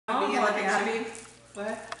Mom probably happy. What?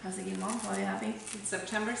 I was thinking Mom probably happy. In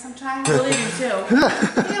September sometime? We're leaving too.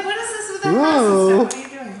 Yeah, what is this with our house and stuff? What are you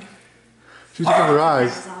doing? She's looking at her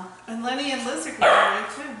eyes. And Lenny and Liz are going away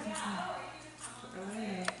too.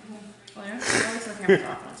 Well, yeah, always the camera's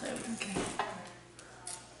off on too. Okay.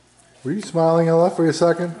 Were you smiling, Ella, for a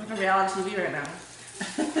second? I'm gonna be on TV right now.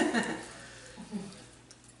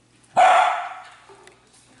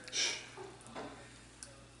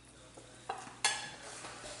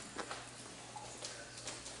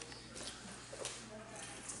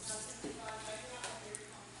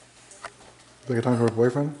 Take a time for her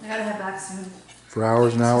boyfriend? I gotta head back soon. For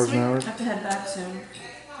hours and hours and I hours? have to head back soon.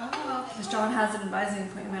 Because John has an advising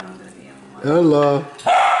appointment. I'm gonna be on Ella.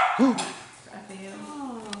 FAU.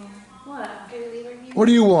 What? What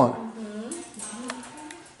do you want?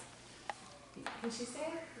 Can she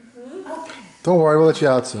stay? Don't worry, we'll let you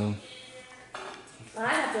out soon. I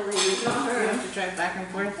have to leave, not You her. have to drive back and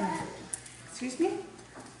forth. Excuse me?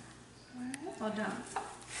 All done.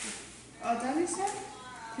 All done, you said?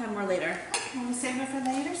 Yeah, more later. Can we save it for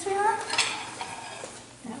later, sweetheart?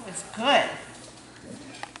 That was good.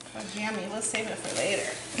 Oh, yummy. Let's save it for later.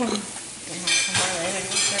 We can have some more later.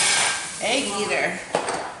 Egg eater.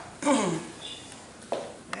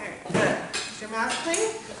 Very good. Is your mouth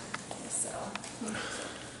clean? So.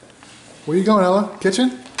 Where you going, Ella?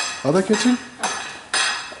 Kitchen? Other kitchen?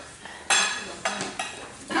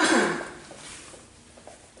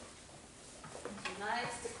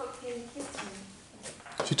 Nice to cook in the kitchen.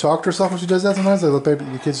 She talk to herself when she does that sometimes? Like,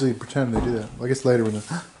 the kids really pretend they do that. I guess later when they're,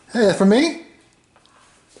 hey, that's for me?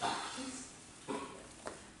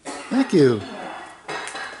 Thank you.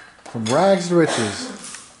 From rags to riches.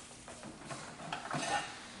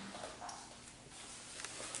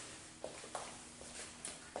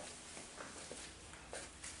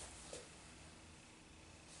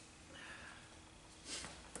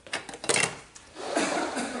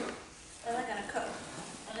 I'm not gonna cook.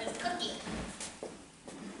 I'm gonna cookie.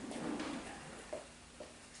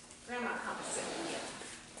 Grandma comes sit with you.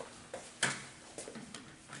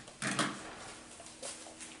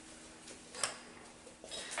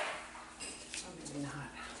 Probably not.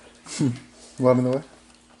 Love in the way?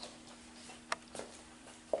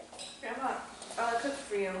 Grandma, I'll cook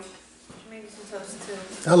for you. She made me some toast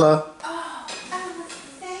too. Ella. Oh,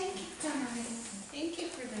 thank you, darling. Thank you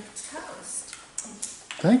for the toast.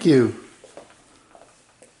 Thank you.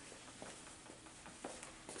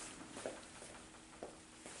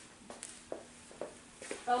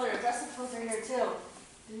 Oh, your dress and clothes are here too.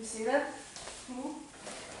 Did you see them?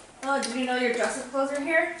 Oh, did you know your dress and clothes are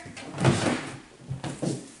here?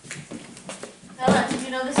 Ella, did you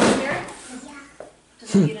know this is here? Yeah.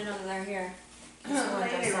 Just want you to know that they're here. Just go and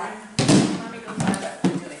dress up. Let me go find out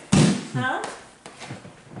what you're doing. Huh?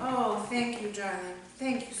 Oh, thank you, darling.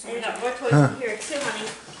 Thank you so And you much. got more toys in here too, honey.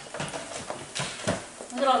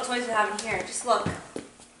 Look at all the toys we have in here. Just look.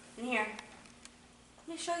 In here.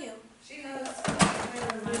 Let me show you. She knows.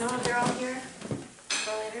 You know if they're all here?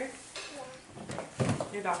 For later?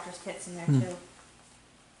 Your doctor's kit's in there too.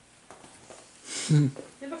 You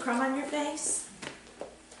have a crumb on your face?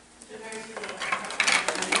 I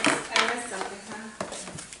missed something, huh?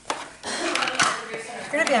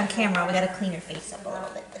 You're gonna be on camera. We gotta clean your face up a little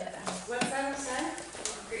bit. What's that said?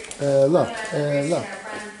 Ella. Ella.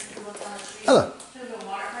 Ella.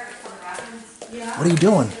 What are you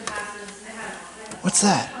doing? What's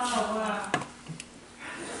that?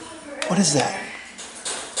 What is that?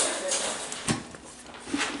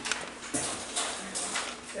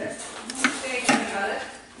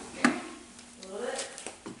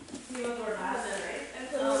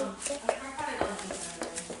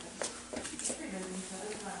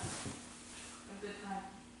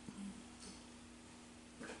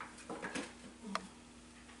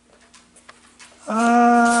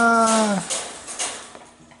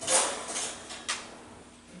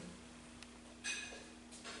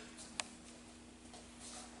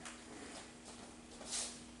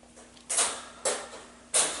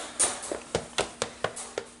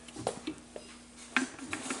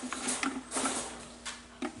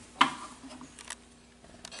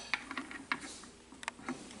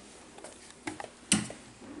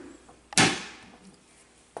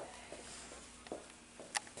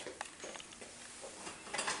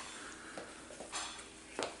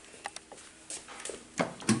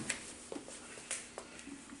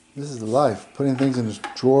 This is the life. Putting things in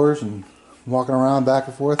drawers and walking around back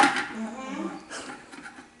and forth.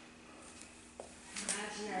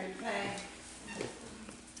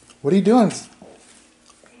 What are you doing?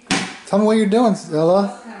 Tell me what you're doing,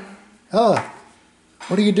 Ella. Ella,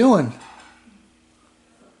 what are you doing?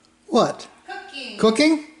 What? Cooking.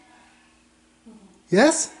 Cooking?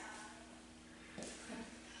 Yes?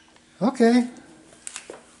 Okay.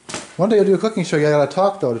 One day you'll do a cooking show. You gotta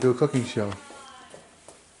talk though to do a cooking show.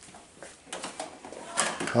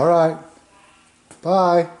 All right.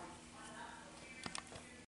 Bye.